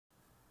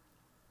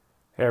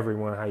Hey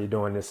everyone, how you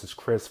doing? This is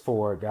Chris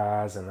Ford,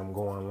 guys, and I'm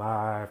going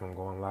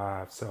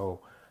live. So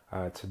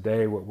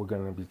today, what we're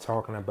going to be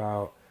talking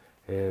about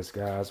is,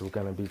 guys, we're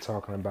going to be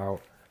talking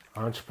about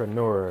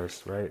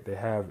entrepreneurs, right? They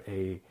have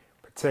a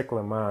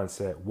particular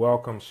mindset.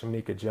 Welcome,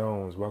 Shamika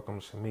Jones.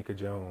 Welcome, Shamika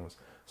Jones.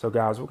 So,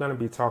 guys, we're going to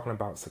be talking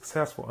about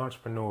successful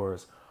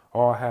entrepreneurs.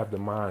 All have the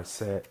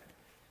mindset.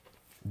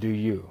 Do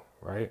you,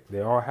 right?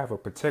 They all have a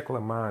particular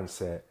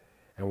mindset,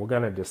 and we're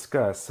going to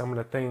discuss some of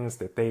the things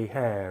that they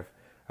have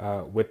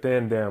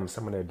within them,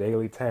 some of their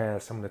daily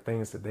tasks, some of the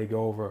things that they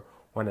go over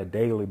on a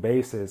daily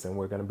basis, and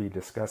we're going to be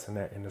discussing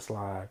that in this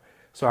live.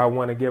 So I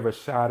want to give a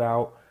shout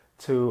out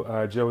to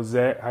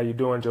Josette. How you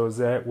doing,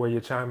 Josette? Where you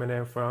chiming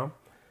in from?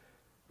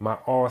 My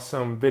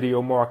awesome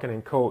video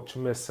marketing coach,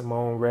 Miss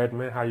Simone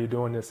Redmond. How you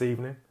doing this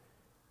evening?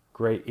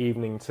 Great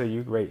evening to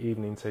you. Great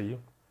evening to you.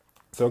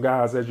 So,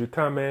 guys, as you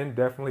come in,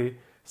 definitely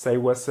say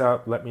what's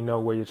up. Let me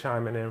know where you're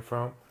chiming in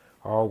from.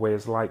 I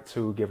always like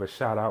to give a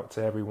shout out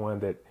to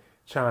everyone that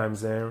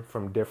chimes in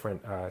from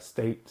different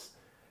states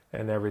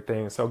and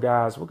everything. So,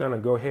 guys, we're going to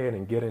go ahead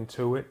and get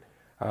into it.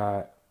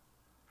 We're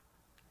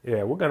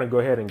going to go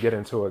ahead and get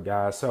into it,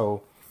 guys.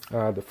 So,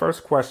 the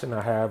first question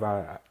I have,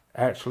 I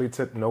actually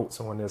took notes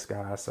on this,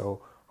 guys,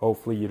 so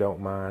hopefully you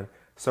don't mind.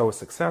 So,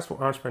 successful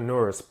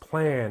entrepreneurs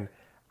plan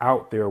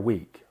out their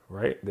week,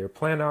 right? They're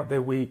planning out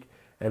their week,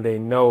 and they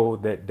know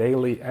that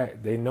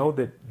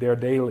their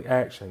daily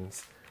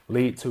actions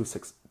lead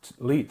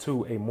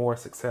to a more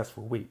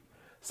successful week.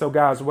 So,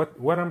 guys,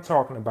 what I'm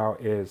talking about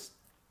is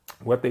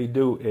what they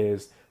do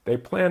is they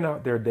plan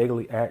out their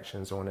daily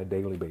actions on a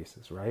daily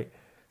basis, right?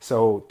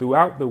 So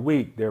throughout the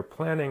week, they're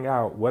planning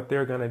out what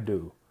they're going to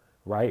do,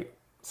 right?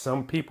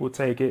 Some people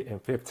take it in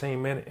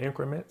 15-minute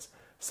increments.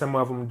 Some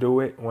of them do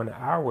it on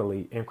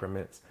hourly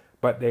increments,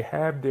 but they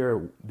have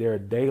their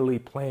daily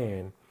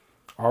plan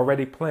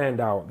already planned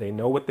out. They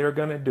know what they're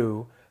going to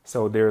do.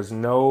 So there's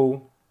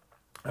no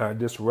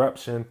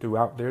disruption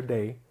throughout their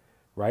day,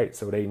 right?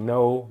 So they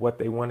know what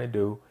they want to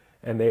do,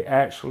 and they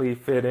actually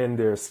fit in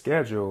their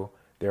schedule,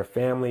 their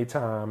family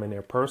time and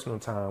their personal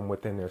time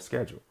within their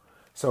schedule.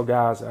 So,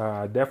 guys,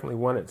 I definitely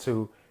wanted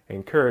to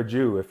encourage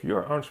you. If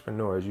you're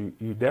entrepreneurs,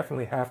 you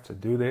definitely have to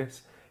do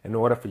this in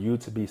order for you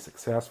to be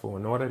successful.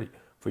 In order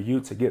for you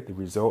to get the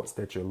results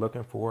that you're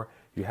looking for,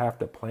 you have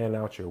to plan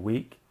out your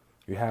week.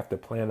 You have to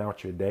plan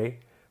out your day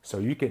so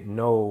you can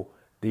know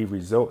the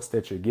results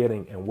that you're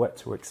getting and what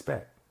to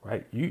expect,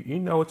 right? You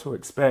know to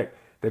expect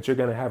that you're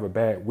going to have a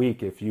bad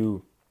week if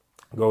you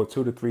go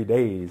 2 to 3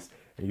 days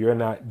and you're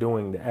not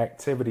doing the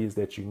activities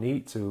that you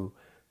need to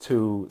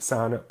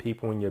sign up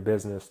people in your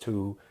business,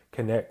 to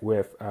connect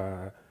with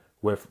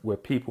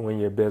people in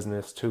your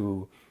business,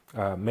 to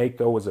make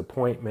those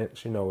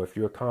appointments. You know, if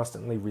you're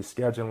constantly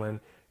rescheduling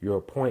your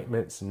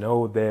appointments,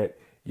 know that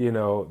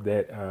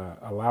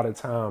a lot of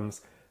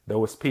times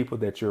those people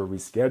that you're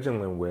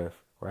rescheduling with,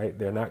 right,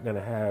 they're not going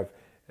to have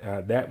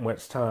that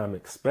much time,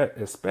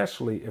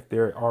 especially if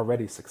they're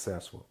already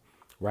successful,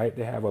 right?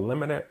 They have a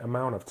limited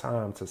amount of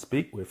time to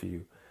speak with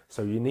you.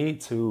 So you need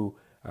to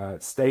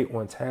stay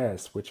on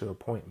task with your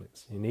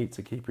appointments. You need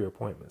to keep your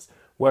appointments.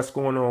 What's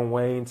going on,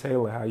 Wayne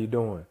Taylor? How you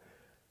doing?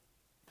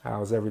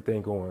 How's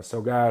everything going?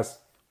 So, guys,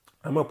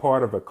 I'm a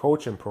part of a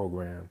coaching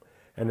program,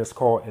 and it's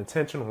called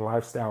Intentional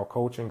Lifestyle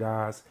Coaching,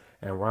 guys.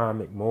 And Ron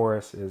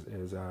McMorris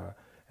is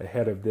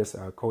ahead of this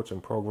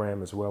coaching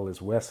program, as well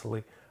as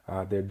Wesley.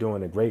 They're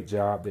doing a great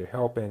job. They're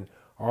helping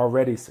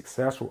already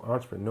successful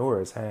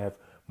entrepreneurs have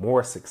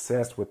more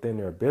success within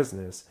their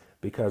business,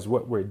 because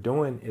what we're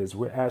doing is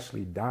we're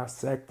actually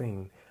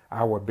dissecting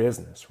our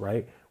business,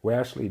 right? We're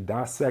actually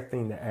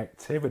dissecting the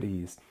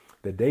activities,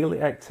 the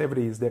daily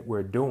activities that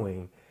we're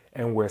doing,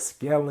 and we're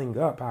scaling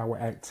up our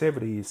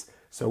activities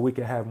so we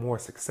can have more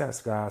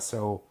success, guys.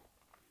 So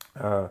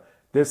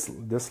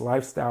this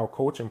lifestyle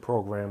coaching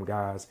program,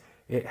 guys,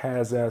 it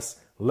has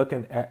us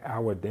looking at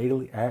our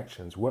daily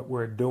actions, what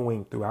we're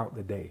doing throughout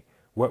the day,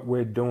 what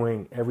we're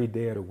doing every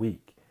day of the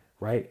week,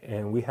 right?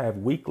 And we have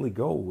weekly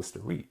goals to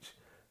reach.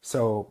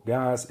 So,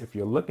 guys, if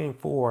you're looking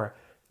for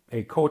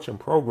a coaching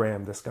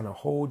program that's going to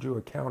hold you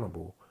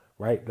accountable,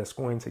 right, that's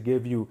going to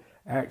give you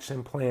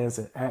action plans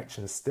and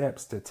action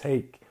steps to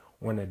take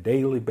on a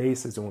daily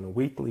basis, on a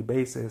weekly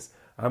basis,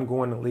 I'm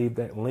going to leave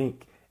that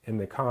link in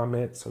the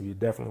comments. So you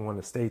definitely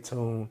want to stay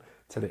tuned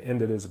to the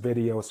end of this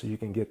video so you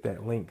can get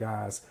that link,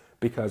 guys,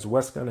 because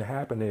what's going to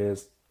happen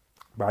is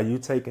by you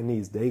taking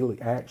these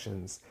daily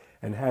actions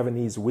and having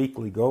these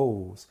weekly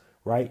goals,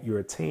 right,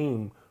 your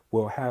team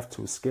will have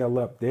to scale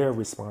up their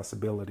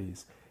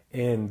responsibilities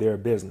in their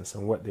business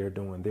and what they're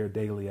doing, their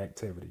daily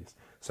activities.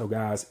 So,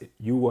 guys,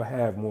 you will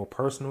have more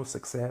personal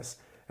success,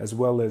 as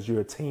well as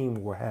your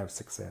team will have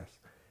success,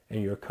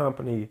 and your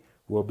company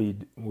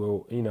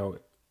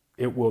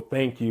it will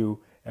thank you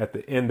at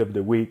the end of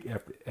the week,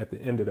 at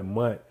the end of the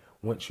month,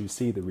 once you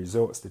see the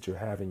results that you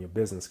have in your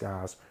business,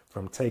 guys,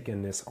 from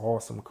taking this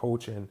awesome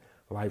coaching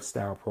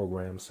lifestyle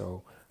program.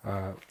 So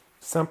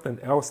something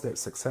else that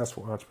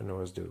successful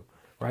entrepreneurs do,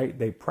 right?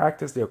 They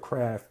practice their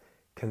craft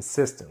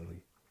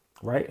consistently,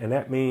 right? And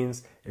that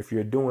means if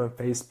you're doing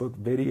Facebook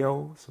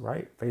videos,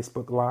 right,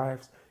 Facebook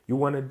Lives, you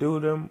want to do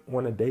them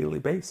on a daily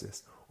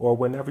basis or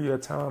whenever your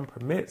time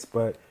permits,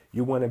 but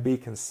you want to be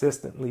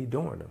consistently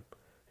doing them,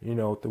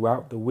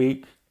 throughout the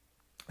week,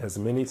 as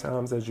many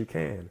times as you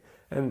can,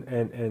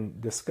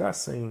 and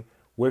discussing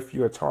with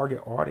your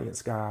target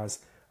audience, guys,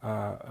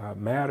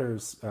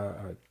 matters,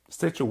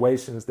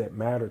 situations that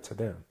matter to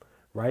them,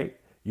 right?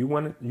 You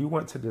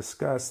want to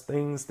discuss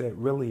things that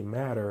really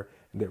matter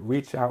and that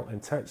reach out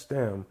and touch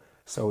them,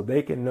 so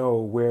they can know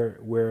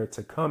where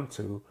to come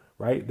to,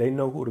 right? They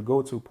know who the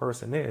go-to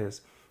person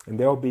is, and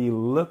they'll be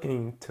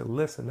looking to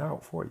listen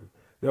out for you.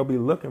 They'll be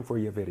looking for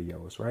your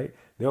videos, right?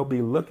 They'll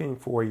be looking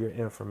for your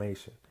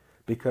information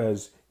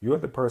because you're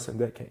the person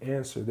that can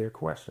answer their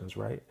questions,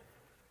 right?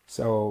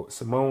 So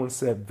Simone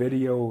said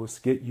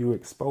videos get you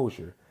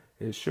exposure.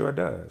 It sure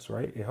does,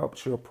 right? It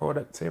helps your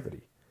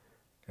productivity.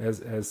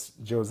 As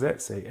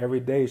Josette say, every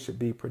day should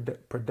be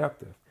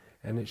productive,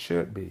 and it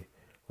should be,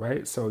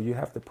 right? So you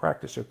have to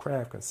practice your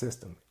craft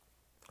consistently.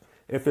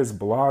 If it's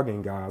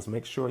blogging, guys,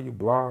 make sure you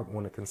blog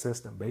on a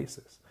consistent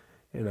basis.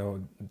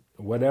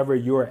 Whatever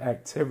your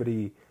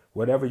activity,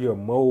 whatever your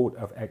mode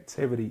of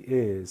activity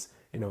is,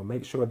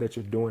 make sure that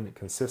you're doing it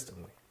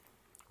consistently,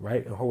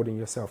 right? And holding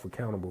yourself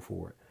accountable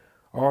for it.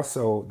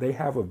 Also, they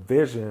have a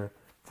vision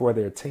for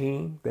their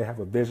team. They have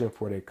a vision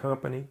for their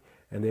company,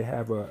 and they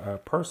have a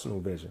personal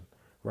vision,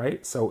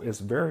 right? So it's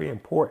very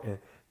important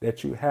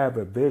that you have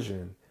a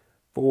vision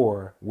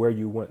for where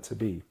you want to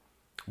be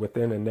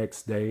within the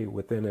next day,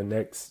 within the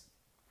next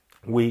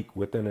week,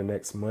 within the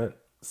next month,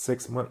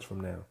 6 months from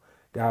now.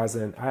 Guys,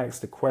 and I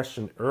asked the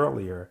question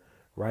earlier,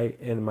 right?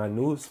 In my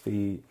news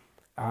feed,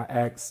 I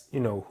asked,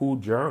 who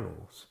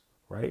journals,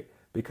 right?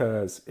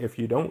 Because if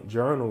you don't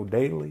journal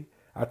daily,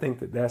 I think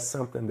that that's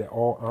something that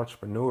all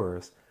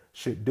entrepreneurs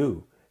should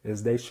do,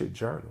 is they should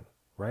journal,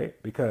 right?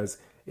 Because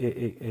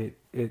it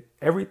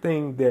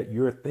everything that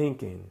you're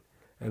thinking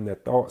and the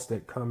thoughts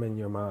that come in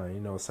your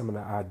mind, some of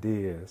the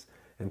ideas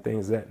and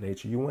things of that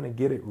nature, you want to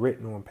get it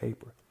written on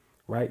paper,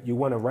 right? You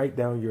want to write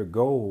down your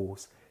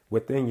goals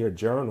within your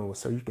journal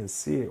so you can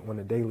see it on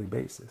a daily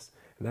basis.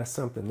 And that's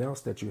something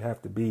else that you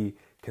have to be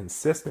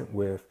consistent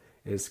with,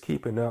 is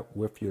keeping up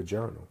with your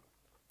journal.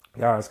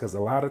 Guys, because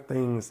a lot of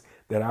things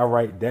that I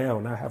write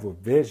down, I have a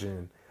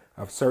vision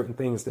of certain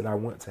things that I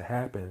want to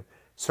happen,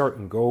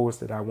 certain goals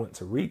that I want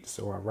to reach.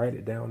 So I write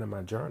it down in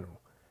my journal.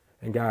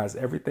 And guys,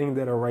 everything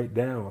that I write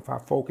down, if I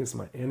focus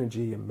my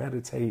energy and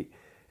meditate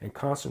and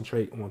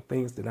concentrate on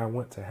things that I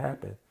want to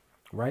happen,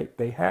 right,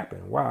 they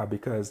happen. Why?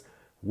 Because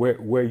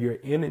where your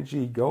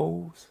energy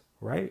goes,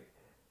 right,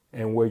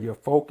 and where your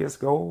focus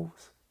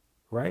goes,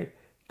 right,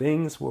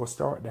 things will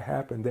start to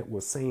happen that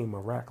will seem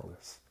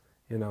miraculous,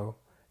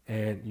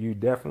 and you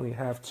definitely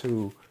have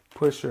to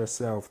push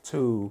yourself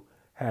to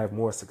have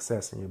more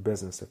success in your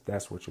business if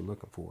that's what you're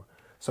looking for.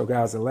 So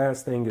guys, the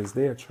last thing is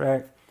they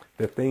attract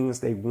the things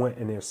they want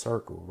in their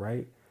circle,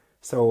 right?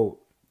 So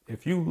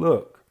if you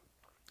look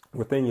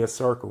within your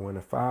circle and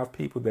the 5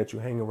 people that you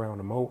hang around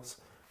the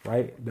most,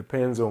 right,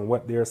 depends on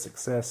what their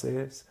success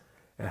is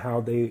and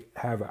how they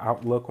have an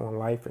outlook on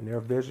life and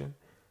their vision,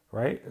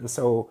 right? And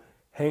so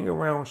hang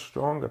around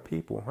stronger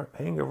people,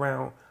 hang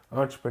around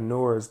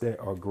entrepreneurs that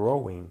are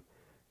growing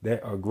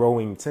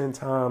 10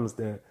 times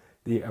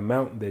the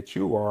amount that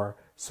you are,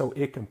 so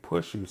it can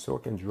push you, so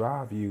it can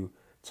drive you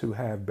to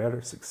have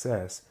better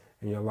success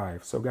in your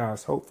life. So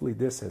guys, hopefully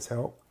this has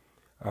helped.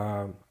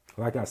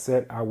 Like I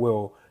said, I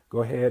will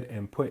go ahead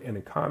and put in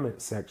the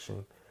comment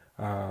section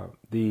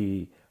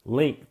the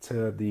link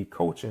to the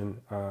coaching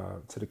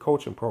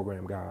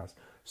program, guys,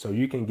 so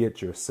you can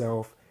get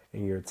yourself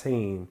and your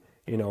team,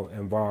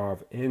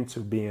 involved into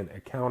being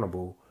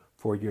accountable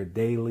for your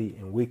daily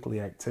and weekly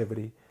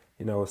activity.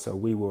 So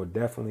we will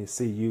definitely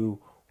see you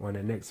on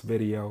the next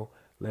video.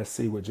 Let's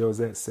see what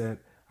Josette said.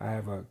 I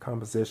have a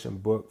composition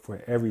book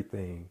for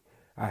everything.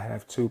 I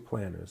have 2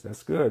 planners.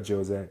 That's good,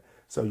 Josette.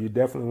 So you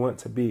definitely want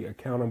to be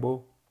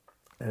accountable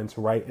and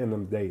to write in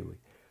them daily.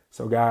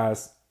 So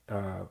guys,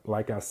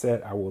 like I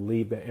said, I will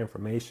leave that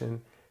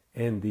information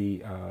in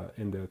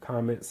the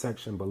comment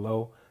section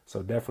below.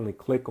 So definitely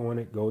click on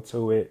it, go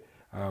to it.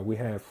 We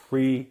have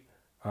 4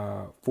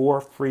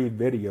 free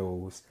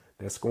videos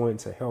that's going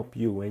to help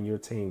you and your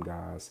team,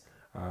 guys.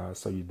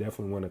 So you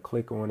definitely want to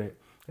click on it.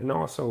 And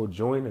also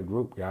join the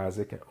group, guys.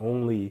 It can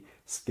only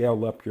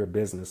scale up your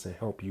business and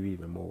help you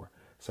even more.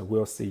 So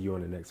we'll see you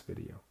in the next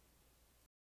video.